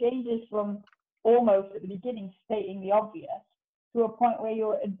think it changes from almost at the beginning stating the obvious to a point where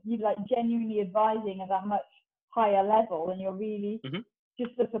you're like genuinely advising at a much higher level, and you're really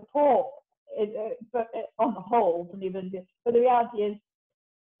just the support, but on the whole, from the ability. But the reality is,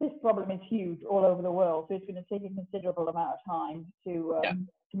 this problem is huge all over the world, so it's going to take a considerable amount of time to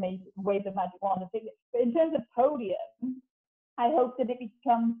make wave the magic wand. But in terms of Podium, I hope that it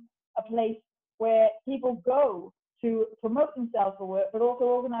becomes a place where people go to promote themselves for work, but also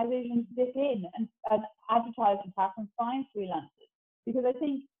organizations dip in and advertise and pass and find freelancers. Because I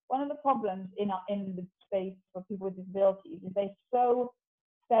think one of the problems in the space for people with disabilities is they're so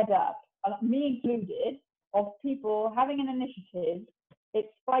fed up, me included, of people having an initiative, it's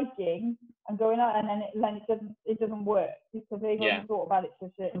spiking and going on, and then it doesn't work because they've only thought about it to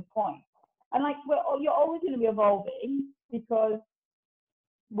a certain point. And like you're always going to be evolving, because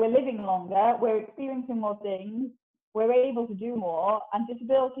we're living longer, we're experiencing more things, we're able to do more, and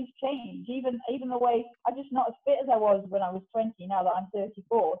disabilities change. Even the way, I'm just not as fit as I was when I was 20, now that I'm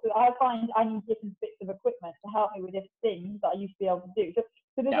 34. So I find I need different bits of equipment to help me with different things that I used to be able to do. So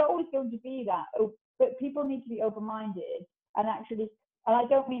there's always going to be that. But people need to be open-minded and actually, and I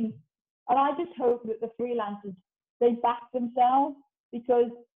just hope that the freelancers, they back themselves,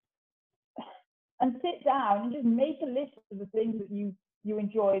 and sit down and just make a list of the things that you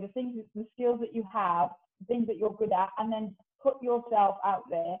enjoy, the skills that you have, the things that you're good at, and then put yourself out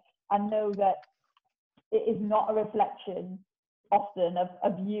there and know that it is not a reflection often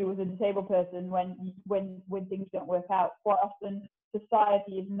of you as a disabled person when things don't work out. Quite often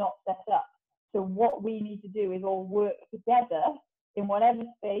society is not set up. So what we need to do is all work together in whatever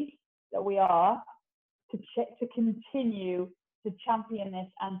space that we are to continue to champion this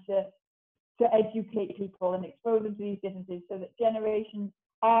and to educate people and expose them to these differences, so that generations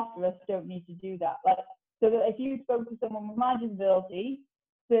after us don't need to do that. Like, so that if you spoke to someone with my disability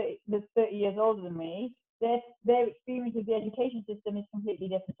that's 30 years older than me, their experience of the education system is completely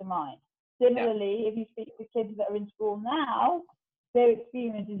different to mine. Similarly, if you speak to kids that are in school now, their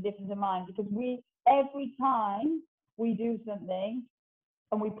experience is different to mine, because every time we do something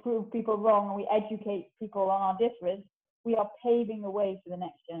and we prove people wrong and we educate people on our difference, we are paving the way for the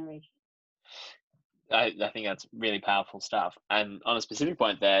next generation. I think that's really powerful stuff. And on a specific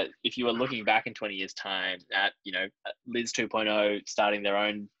point there, if you were looking back in 20 years' time at, Liz 2.0 starting their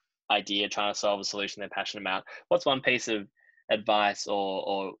own idea, trying to solve a solution they're passionate about, what's one piece of advice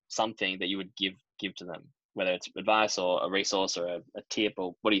or something that you would give to them, whether it's advice or a resource or a tip,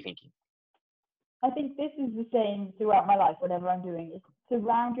 or what are you thinking? I think this is the same throughout my life, whatever I'm doing, is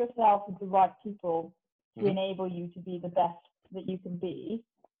surround yourself with the right people to enable you to be the best that you can be,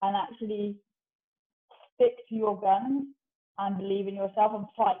 and actually stick to your guns and believe in yourself and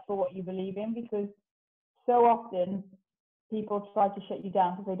fight for what you believe in, because so often people try to shut you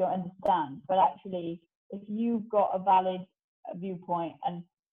down because they don't understand. But actually, if you've got a valid viewpoint and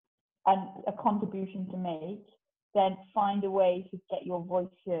a contribution to make, then find a way to get your voice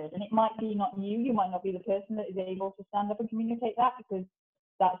heard. And it might be not you might not be the person that is able to stand up and communicate that, because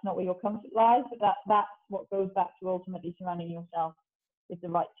that's not where your comfort lies, but that's what goes back to ultimately surrounding yourself with the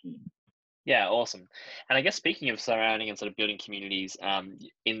right team. Yeah, awesome. And I guess speaking of surrounding and sort of building communities,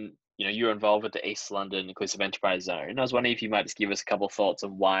 you're involved with the East London Inclusive Enterprise Zone. I was wondering if you might just give us a couple of thoughts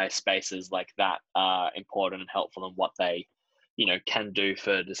on why spaces like that are important and helpful, and what they, can do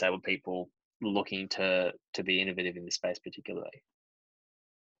for disabled people looking to be innovative in this space particularly.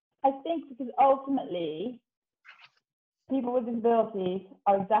 I think because ultimately people with disabilities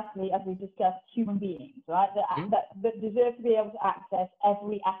are, exactly as we discussed, human beings, right? That deserve to be able to access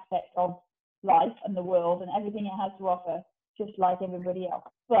every aspect of life and the world and everything it has to offer, just like everybody else.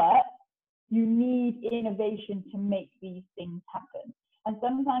 But you need innovation to make these things happen. And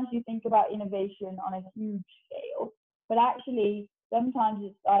sometimes you think about innovation on a huge scale, but actually sometimes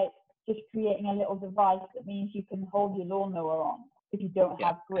it's like just creating a little device that means you can hold your lawnmower on if you don't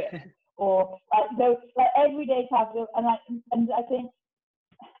have grip. Or those everyday tasks, and I think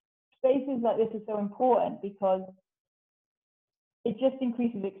spaces like this are so important because it just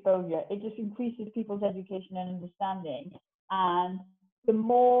increases exposure. It just increases people's education and understanding. And the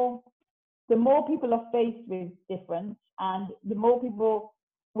more people are faced with difference, and the more people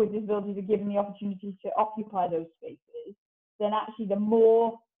with disabilities are given the opportunity to occupy those spaces, then actually the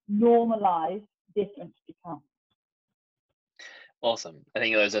more normalized difference becomes. Awesome. I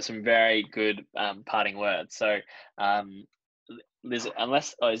think those are some very good parting words. So, Liz,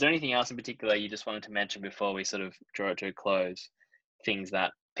 is there anything else in particular you just wanted to mention before we sort of draw it to a close? Things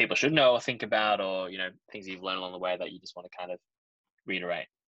that people should know or think about, or things you've learned along the way that you just want to kind of reiterate?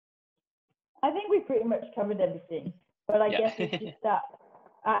 I think we pretty much covered everything, but I guess it's just that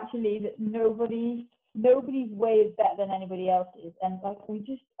actually that nobody's way is better than anybody else's, and like we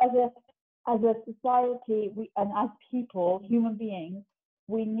just as a society, and as people, human beings,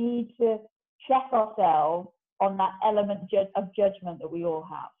 we need to check ourselves on that element of judgment that we all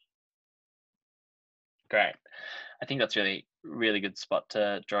have. Great. I think that's really, really good spot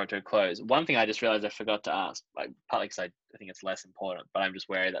to draw to a close. One thing I just realized I forgot to ask, partly because I think it's less important, but I'm just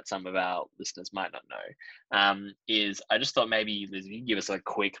wary that some of our listeners might not know, is I just thought maybe, Liz, you can give us a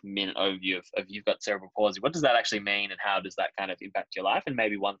quick minute overview of you've got cerebral palsy. What does that actually mean, and how does that kind of impact your life? And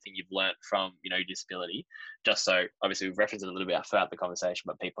maybe one thing you've learned from, your disability, just so obviously we've referenced it a little bit throughout the conversation,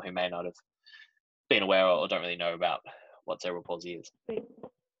 but people who may not have been aware or don't really know about what cerebral palsy is.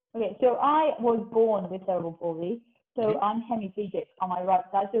 Okay, so I was born with cerebral palsy, so I'm hemiplegic on my right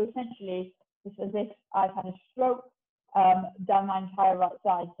side. So essentially, it's as if I've had a stroke down my entire right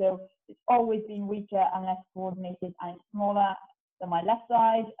side. So it's always been weaker and less coordinated, and it's smaller than my left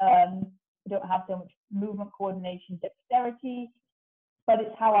side. I don't have so much movement coordination, dexterity, but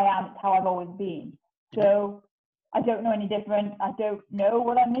it's how I am. It's how I've always been. So I don't know any different. I don't know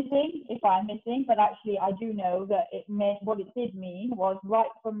what I'm missing, if I'm missing, but actually I do know that what it did mean was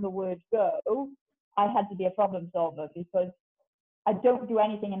right from the word go, I had to be a problem solver, because I don't do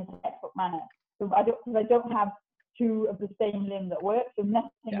anything in a textbook manner. So I don't have two of the same limb that work, so nothing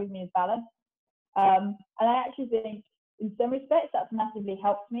with me is balanced. And I actually think in some respects that's massively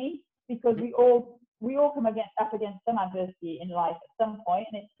helped me, because we all come up against some adversity in life at some point,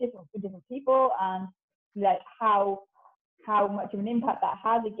 and it's different for different people, and like how much of an impact that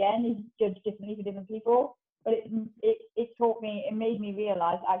has, again, is judged differently for different people. But it taught me, it made me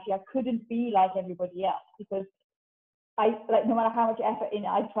realize actually I couldn't be like everybody else, because no matter how much effort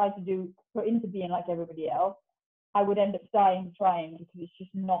I tried to put into being like everybody else, I would end up dying trying, because it's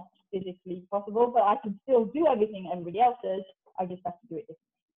just not physically possible. But I can still do everything everybody else does. I just have to do it differently.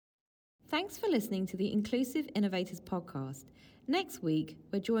 Thanks for listening to the Inclusive Innovators podcast. Next week,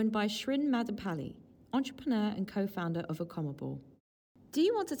 we're joined by Shrin Madapalli, entrepreneur and co-founder of Acomable. Do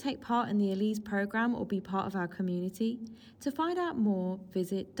you want to take part in the Elise program or be part of our community? To find out more,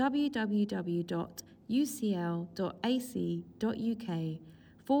 visit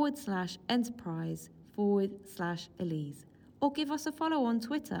www.ucl.ac.uk/enterprise/Elise, or give us a follow on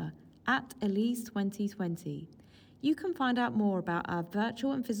Twitter @Elise2020. You can find out more about our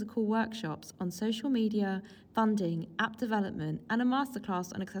virtual and physical workshops on social media, funding, app development, and a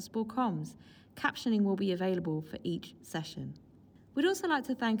masterclass on accessible comms. Captioning will be available for each session. We'd also like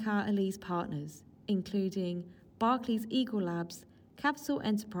to thank our Elise partners, including Barclays Eagle Labs, Capital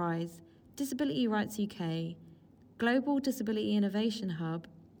Enterprise, Disability Rights UK, Global Disability Innovation Hub,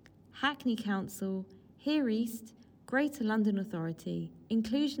 Hackney Council, Here East, Greater London Authority,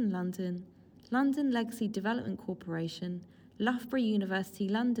 Inclusion London, London Legacy Development Corporation, Loughborough University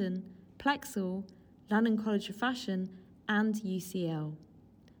London, Plexel, London College of Fashion, and UCL.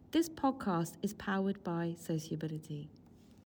 This podcast is powered by Sociability.